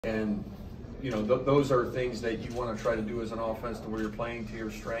And, you know, those are things that you want to try to do as an offense to where you're playing to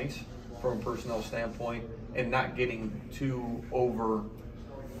your strengths from a personnel standpoint and not getting too over,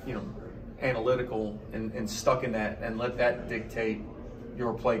 you know, analytical and stuck in that and let that dictate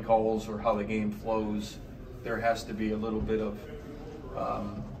your play calls or how the game flows. There has to be a little bit of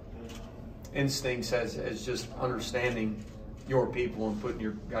instincts as just understanding your people and putting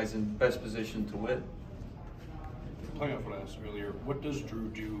your guys in best position to win. Playing off what I asked earlier, what does Drew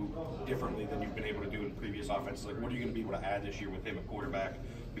do differently than you've been able to do in previous offenses? Like, what are you going to be able to add this year with him at quarterback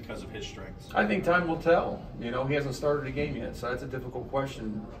because of his strengths? I think time will tell. You know, he hasn't started a game yet, so that's a difficult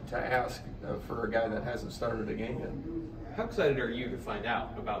question to ask for a guy that hasn't started a game yet. How excited are you to find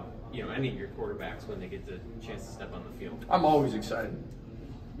out about, you know, any of your quarterbacks when they get the chance to step on the field? I'm always excited.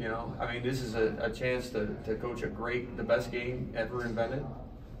 You know, I mean, this is a chance to coach the best game ever invented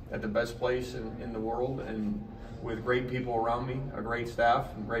at the best place in the world, and with great people around me, a great staff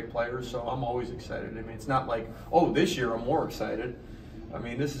and great players, so I'm always excited. I mean, it's not like, oh, this year I'm more excited. I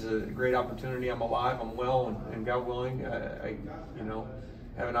mean, this is a great opportunity. I'm alive, I'm well, and God willing, I you know,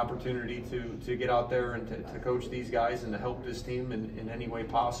 have an opportunity to get out there and to coach these guys and to help this team in any way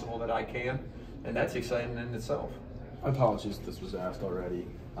possible that I can, and that's exciting in itself. Apologies if this was asked already.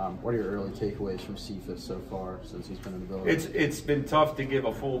 What are your early takeaways from Cephas so far since he's been in the building? It's been tough to give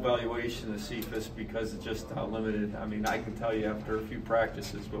a full evaluation of Cephas because it's just how limited. I mean, I can tell you after a few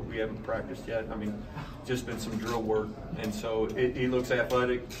practices, but we haven't practiced yet. I mean, just been some drill work, and so he looks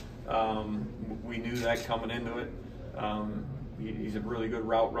athletic. We knew that coming into it. He's a really good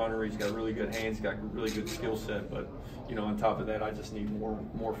route runner. He's got really good hands. He's got a really good skill set. But you know, on top of that, I just need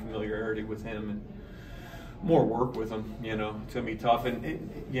more familiarity with him and more work with him. You know, it's gonna be tough,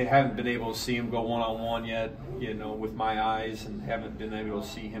 and you haven't been able to see him go one-on-one yet. You know, with my eyes, and haven't been able to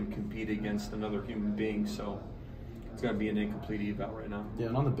see him compete against another human being. So it's gonna be an incomplete eval right now. Yeah,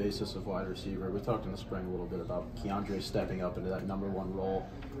 and on the basis of wide receiver, we talked in the spring a little bit about Keandre stepping up into that #1 role.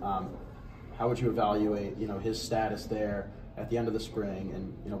 How would you evaluate, you know, his status there at the end of the spring,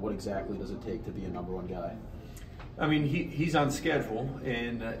 and you know, what exactly does it take to be a #1 guy? I mean, he's on schedule,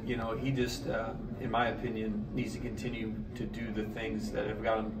 and you know, he just, in my opinion, needs to continue to do the things that have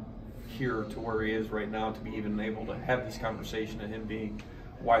got him here to where he is right now to be even able to have this conversation of him being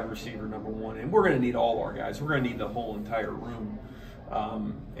wide receiver #1. And we're going to need all our guys. We're going to need the whole entire room.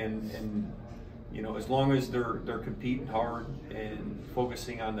 And you know, as long as they're competing hard and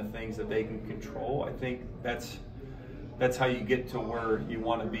focusing on the things that they can control, I think that's how you get to where you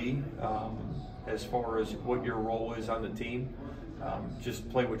want to be. As far as what your role is on the team, just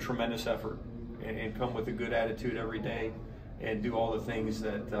play with tremendous effort and come with a good attitude every day, and do all the things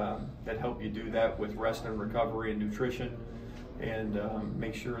that help you do that with rest and recovery and nutrition, and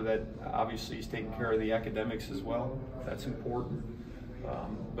make sure that obviously he's taking care of the academics as well. That's important,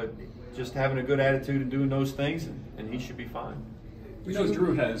 but just having a good attitude and doing those things, and he should be fine. We know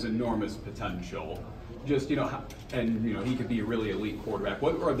Drew has enormous potential. Just, you know, and, you know, he could be a really elite quarterback.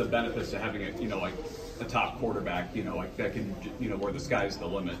 What are the benefits to having a, you know, like a top quarterback, you know, like that can, you know, where the sky's the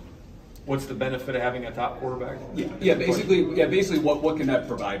limit? What's the benefit of having a top quarterback? Yeah, basically what can that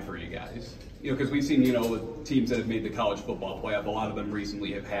provide for you guys? You know, because we've seen, you know, with teams that have made the college football playoff, a lot of them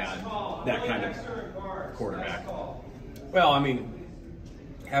recently have had that kind of quarterback. Well, I mean,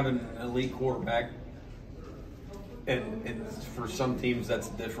 having an elite quarterback, and for some teams that's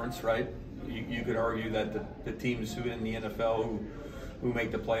the difference, right? You could argue that the teams who in the NFL who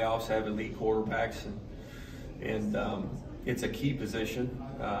make the playoffs have elite quarterbacks, and it's a key position,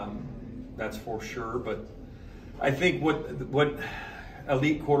 that's for sure. But I think what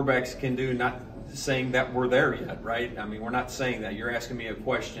elite quarterbacks can do, not saying that we're there yet, right? I mean, we're not saying that. You're asking me a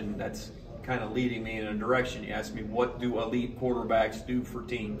question that's kind of leading me in a direction. You ask me, what do elite quarterbacks do for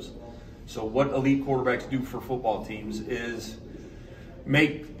teams? So what elite quarterbacks do for football teams is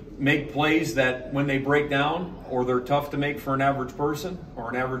make plays that when they break down or they're tough to make for an average person or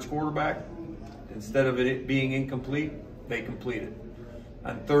an average quarterback, instead of it being incomplete, they complete it.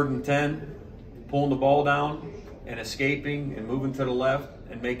 On 3rd and 10, pulling the ball down and escaping and moving to the left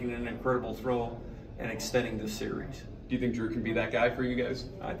and making an incredible throw and extending the series. Do you think Drew can be that guy for you guys?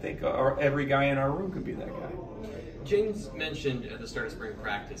 I think every guy in our room could be that guy. James mentioned at the start of spring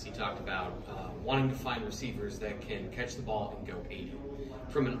practice, he talked about wanting to find receivers that can catch the ball and go 80.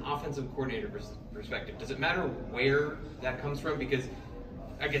 From an offensive coordinator perspective, does it matter where that comes from? Because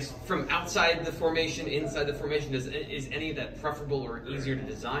I guess from outside the formation, inside the formation, is any of that preferable or easier to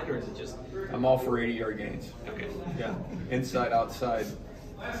design, or is it just? I'm all for 80-yard gains. Okay. Yeah, inside, outside,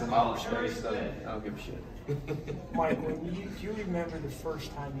 from outer space, I don't give a shit. Mike, do you remember the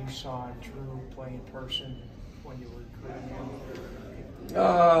first time you saw Drew play in person when you were recruiting him?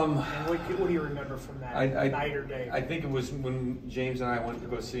 And what do you remember from that night or day? I think it was when James and I went to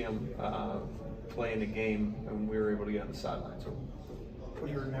go see him play in the game, and we were able to get on the sidelines. What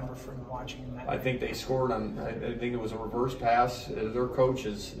do you remember from watching him that I think they scored on. I think it was a reverse pass. Their coach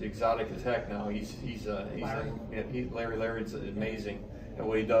is exotic as heck now. Larry's amazing at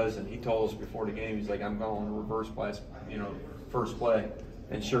what he does, and he told us before the game, he's like, I'm going to reverse pass, first play,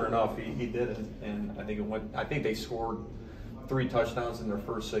 and sure enough, he did it. And I think it went. I think they scored 3 touchdowns in their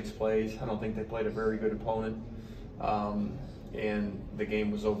first 6 plays. I don't think they played a very good opponent, and the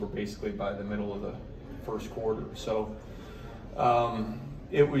game was over basically by the middle of the first quarter. So.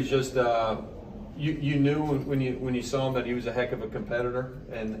 It was just you knew when you saw him that he was a heck of a competitor,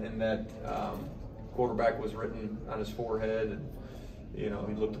 and that quarterback was written on his forehead, and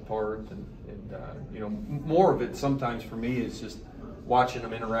he looked apart, and more of it sometimes for me is just watching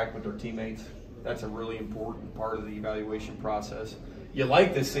them interact with their teammates. That's a really important part of the evaluation process. You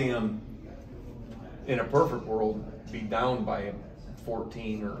like to see them in a perfect world be down by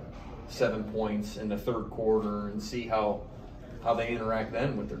 14 or 7 points in the third quarter and see how they interact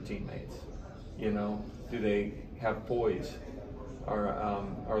then with their teammates. Do they have poise?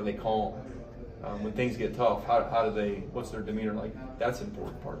 Are they calm? When things get tough, how do they? What's their demeanor like? That's an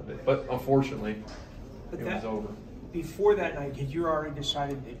important part of it. But unfortunately, it was over. Before that night, had you already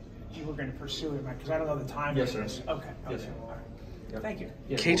decided that you were going to pursue him? Because I don't know the time. Yes, sir. Okay. Yes, sir. All right. Yep. Thank you.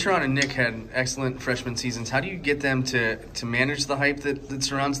 Yeah, Katron and Nick had excellent freshman seasons. How do you get them to manage the hype that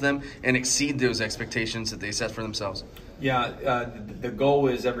surrounds them and exceed those expectations that they set for themselves? Yeah, the goal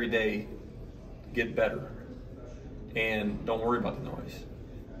is every day get better, and don't worry about the noise.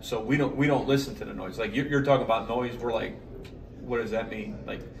 So we don't listen to the noise. Like you're talking about noise, we're like, what does that mean?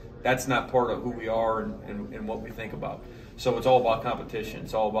 Like that's not part of who we are and what we think about. So it's all about competition.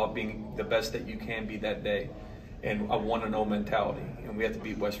 It's all about being the best that you can be that day, and a want-to-know mentality. And we have to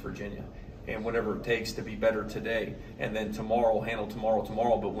beat West Virginia, and whatever it takes to be better today, and then tomorrow handle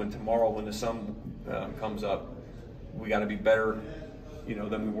tomorrow. But when the sun comes up, we got to be better,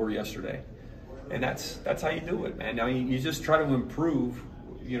 than we were yesterday, and that's how you do it, man. Now you just try to improve,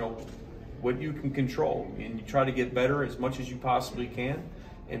 what you can control, and you try to get better as much as you possibly can,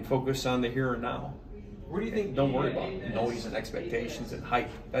 and focus on the here and now. Where do you think? Don't worry about noise and expectations and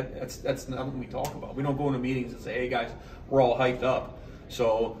hype. That's not what we talk about. We don't go into meetings and say, "Hey guys, we're all hyped up,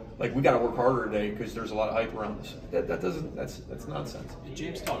 so we got to work harder today because there's a lot of hype around us." That's nonsense.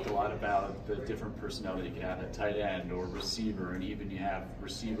 James talked a lot about the different personnel that you can have at tight end or receiver, and even you have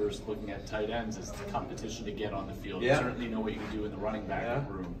receivers looking at tight ends as the competition to get on the field. Yeah. You certainly know what you can do in the running back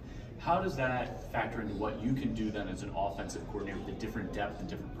room. How does that factor into what you can do then as an offensive coordinator with the different depth and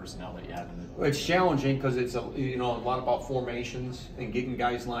different personnel that you have in the? Well, it's challenging because it's a lot about formations and getting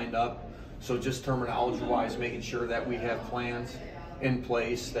guys lined up. So just terminology-wise, making sure that we have plans in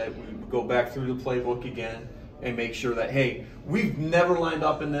place, that we go back through the playbook again and make sure that, hey, we've never lined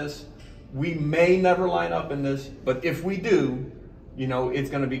up in this. We may never line up in this, but if we do,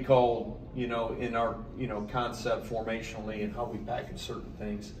 it's going to be called, in our, concept formationally and how we package certain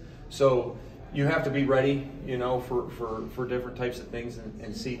things. So you have to be ready, for different types of things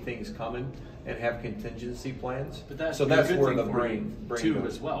and see things coming and have contingency plans. But that's where the brain too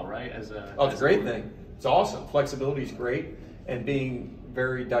goes. as well, right? It's a great thing. It's awesome. Flexibility is great, and being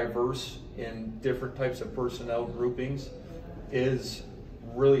very diverse in different types of personnel groupings is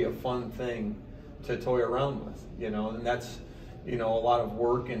really a fun thing to toy around with, and that's, a lot of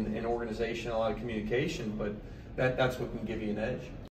work and organization, a lot of communication, but that's what can give you an edge.